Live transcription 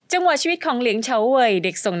จังหวะชีวิตของเหลียงเฉาเหวยเ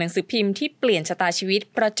ด็กส่งหนังสือพิมพ์ที่เปลี่ยนชะตาชีวิต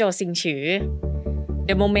เพราะโจซิงฉือ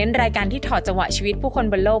The Moment รายการที่ถอดจังหวะชีวิตผู้คน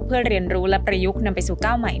บนโลกเพื่อเรียนรู้และประยุกต์นำไปสู่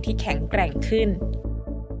ก้าวใหม่ที่แข็งแกร่งขึ้น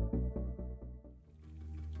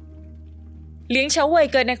เหลียงเฉาเหวย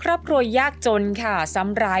เกิดในครอบครัวยากจนค่ะซ้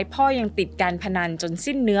ำร้ายพ่อยังติดการพนันจน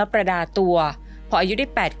สิ้นเนื้อประดาตัวพออายุได้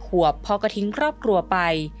8 ขวบพ่อก็ทิ้งครอบครัวไป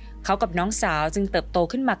เขากับน้องสาวจึงเติบโต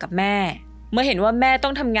ขึ้นมากับแม่เมื่อเห็นว่าแม่ต้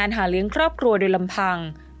องทำงานหาเลี้ยงครอบครัวโดยลำพัง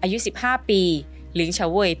อายุ15 ปีเหลียงเฉา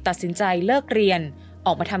เหวยตัดสินใจเลิกเรียนอ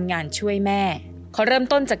อกมาทำงานช่วยแม่เขาเริ่ม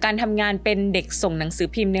ต้นจากการทำงานเป็นเด็กส่งหนังสือ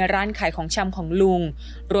พิมพ์ในร้านขายของชำของลุง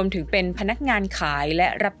รวมถึงเป็นพนักงานขายและ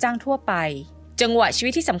รับจ้างทั่วไปจังหวะชีวิ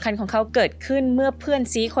ตที่สำคัญของเขาเกิดขึ้นเมื่อเพื่อน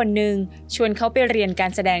ซีคนหนึ่งชวนเขาไปเรียนกา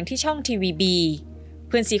รแสดงที่ช่องทีวีบีเ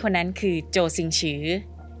พื่อนซีคนนั้นคือโจซิงฉือ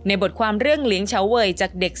ในบทความเรื่องเหลียงเฉาเหวยจา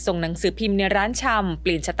กเด็กส่งหนังสือพิมพ์ในร้านชำเป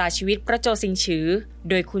ลี่ยนชะตาชีวิตเพราะโจซิงฉือ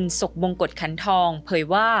โดยคุณศกบงกฎขันทองเผย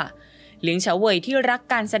ว่าเหลียงเฉาเหวยที่รัก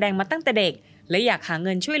การแสดงมาตั้งแต่เด็กและอยากหาเ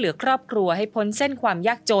งินช่วยเหลือครอบครัวให้พ้นเส้นความย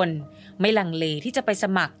ากจนไม่ลังเลที่จะไปส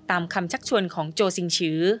มัครตามคำชักชวนของโจซิง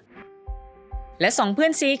ฉือและ2 เพื่อ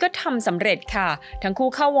นซีก็ทำสำเร็จค่ะทั้งคู่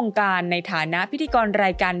เข้าวงการในฐานะพิธีกรร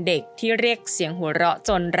ายการเด็กที่เรียกเสียงหัวเราะจ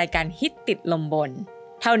นรายการฮิตติดลมบน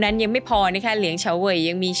เท่านั้นยังไม่พอนะคะเหลียงเฉาเหวย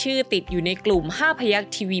ยังมีชื่อติดอยู่ในกลุ่ม5 พยัค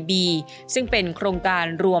ฆ์ทีวีบีซึ่งเป็นโครงการ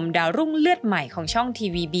รวมดาวรุ่งเลือดใหม่ของช่องที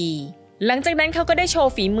วีบีหลังจากนั้นเขาก็ได้โช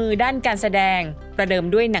ว์ฝีมือด้านการแสดงประเดิม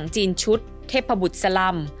ด้วยหนังจีนชุดเทพบุตรสลั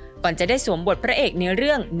มก่อนจะได้สวมบทพระเอกในเ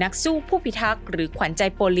รื่องนักสู้ผู้พิทักษ์หรือขวัญใจ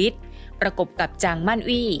โปลิสประกบกับจางมั่น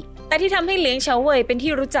อี้แต่ที่ทำให้เหลียงเฉาเหวยเป็น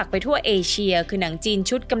ที่รู้จักไปทั่วเอเชียคือหนังจีน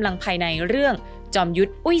ชุดกำลังภายในเรื่องจอมยุท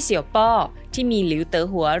ธอุ้ยเสี่ยวป้อที่มีหลิวเต๋อ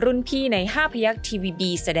หัวรุ่นพี่ใน5 พยัคฆ์ทีวีบี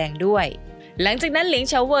แสดงด้วยหลังจากนั้นเหลียง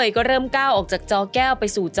เฉาเหวยก็เริ่มก้าวออกจากจอแก้วไป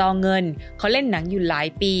สู่จอเงินเขาเล่นหนังอยู่หลาย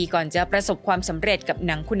ปีก่อนจะประสบความสำเร็จกับห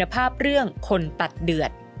นังคุณภาพเรื่องคนตัดเดือ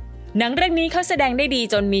ดหนังเรื่องนี้เขาแสดงได้ดี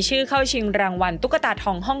จนมีชื่อเข้าชิงรางวัลตุ๊กตาท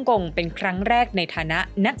องฮ่องกงเป็นครั้งแรกในฐานะ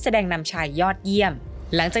นักแสดงนำชายยอดเยี่ยม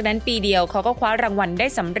หลังจากนั้นปีเดียวเขาก็คว้ารางวัลได้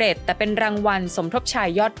สำเร็จแต่เป็นรางวัลสมทบชาย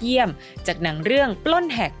ยอดเยี่ยมจากหนังเรื่องปล้น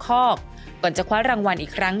แหกคอกก่อนจะคว้ารางวัลอี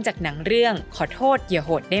กครั้งจากหนังเรื่องขอโทษอย่าโห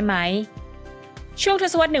ดได้ไหมช่วงท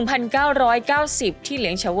ศวรรษ 1990 ที่เหลี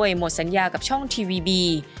ยงเฉาเหวยหมดสัญญากับช่องทีวีบี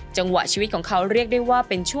จังหวะชีวิตของเขาเรียกได้ว่า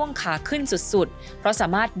เป็นช่วงขาขึ้นสุดๆเพราะสา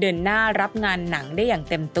มารถเดินหน้ารับงานหนังได้อย่าง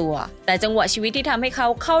เต็มตัวแต่จังหวะชีวิตที่ทำให้เขา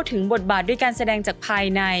เข้าถึงบทบาทด้วยการแสดงจากภาย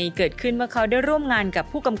ในเกิดขึ้นเมื่อเขาได้ร่วมงานกับ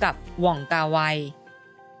ผู้กำกับหว่องกาไว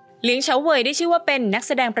เหลียงเฉาเหวยได้ชื่อว่าเป็นนักแ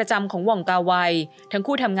สดงประจำของหว่องกาไวทั้ง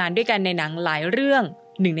คู่ทำงานด้วยกันในหนังหลายเรื่อง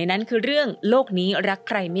หนึ่งในนั้นคือเรื่องโลกนี้รัก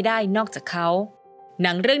ใครไม่ได้นอกจากเขาห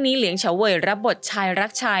นังเรื่องนี้เหลียงเฉาเหวยรับบทชายรั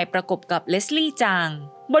กชายประกบกับเลสลี่จาง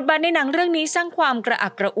บทบาทในหนังเรื่องนี้สร้างความกระอั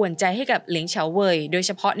กกระอ่วนใจให้กับเหลียงเฉาเหวยโดยเ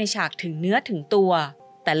ฉพาะในฉากถึงเนื้อถึงตัว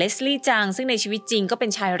แต่เลสลี่จางซึ่งในชีวิตจริงก็เป็น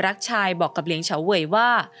ชายรักชายบอกกับเหลียงเฉาเหวยว่า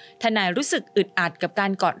ถ้านายรู้สึกอึดอัดกับกา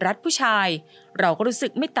รกอดรัดผู้ชายเราก็รู้สึ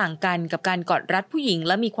กไม่ต่างกันกับการกอดรัดผู้หญิงแ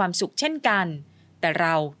ละมีความสุขเช่นกันแต่เร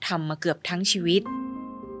าทำมาเกือบทั้งชีวิต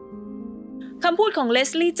คำพูดของเล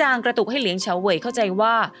สลี่จางกระตุกให้เหลียงเฉาเหวยเข้าใจ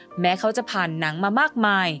ว่าแม้เขาจะผ่านหนังมามากม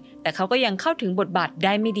ายแต่เขาก็ยังเข้าถึงบทบาทไ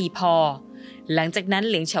ด้ไม่ดีพอหลังจากนั้น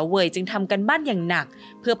เหลียงเฉาเหวยจึงทำกันบ้านอย่างหนัก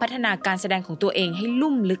เพื่อพัฒนาการแสดงของตัวเองให้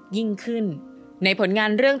ลุ่มลึกยิ่งขึ้นในผลงา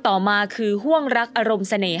นเรื่องต่อมาคือห้วงรักอารมณ์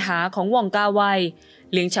เสน่หาของหว่องกาไว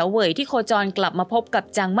เหลียงเฉาเหวยที่โคจรกลับมาพบกับ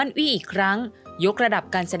จางมั่นอี้อีกครั้งยกระดับ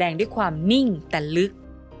การแสดงด้วยความนิ่งแต่ลึก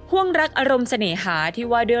ห้วงรักอารมณ์เสน่หาที่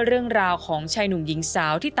ว่าด้วยเรื่องราวของชายหนุ่มหญิงสา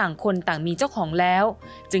วที่ต่างคนต่างมีเจ้าของแล้ว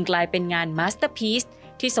จึงกลายเป็นงานมาสเตอร์พีซ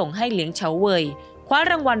ที่ส่งให้เหลียงเฉาเหวยคว้า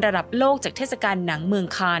รางวัลระดับโลกจากเทศกาลหนังเมือง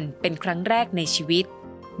คานส์เป็นครั้งแรกในชีวิต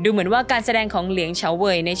ดูเหมือนว่าการแสดงของเหลียงเฉาเหว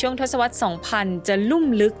ยในช่วงทศวรรษ 2000 จะลุ่ม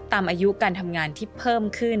ลึกตามอายุการทำงานที่เพิ่ม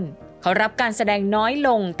ขึ้นเขารับการแสดงน้อยล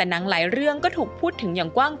งแต่หนังหลายเรื่องก็ถูกพูดถึงอย่าง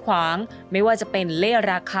กว้างขวางไม่ว่าจะเป็นเล่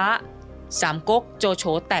ราคะสามก๊กโจโฉ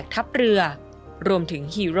แตกทัพเรือรวมถึง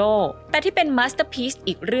ฮีโร่แต่ที่เป็นมาสเตอร์พีซ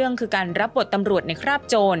อีกเรื่องคือการรับบทตำรวจในคราบ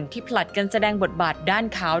โจรที่ผลัดกันแสดงบทบาทด้าน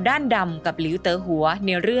ขาวด้านดำกับหลิวเต๋อหัวใน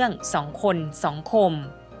เรื่อง2 คน2 คม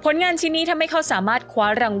ผลงานชิ้นนี้ทำให้เขาสามารถคว้า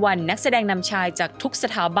รางวัลนักแสดงนำชายจากทุกส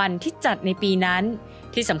ถาบันที่จัดในปีนั้น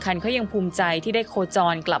ที่สำคัญเขายังภูมิใจที่ได้โคจ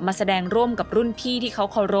รกลับมาแสดงร่วมกับรุ่นพี่ที่เขา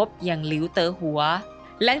เคารพอย่างหลิวเต๋อหัว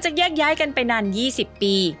หลังจากแยกย้ายกันไปนาน20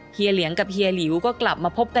 ปีเฮียเหลียงกับเฮียหลิวก็กลับมา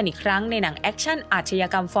พบกันอีกครั้งในหนังแอคชั่นอาชญา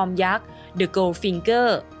กรรมฟอร์มยักษ์ The Goldfinger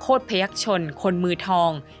โคตรพยัคฆ์ชนคนมือทอ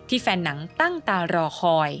งที่แฟนหนังตั้งตารอค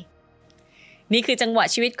อยนี่คือจังหวะ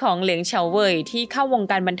ชีวิตของเหลียงเฉาเหวยที่เข้าวง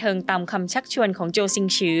การบันเทิงตามคำชักชวนของโจซิง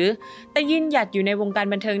ฉือแต่ยืนหยัดอยู่ในวงการ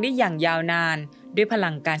บันเทิงได้อย่างยาวนานด้วยพลั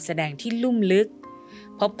งการแสดงที่ลุ่มลึก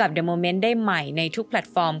พบกับ The Moment ได้ใหม่ในทุกแพลต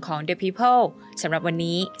ฟอร์มของ The People สำหรับวัน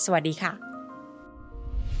นี้สวัสดีค่ะ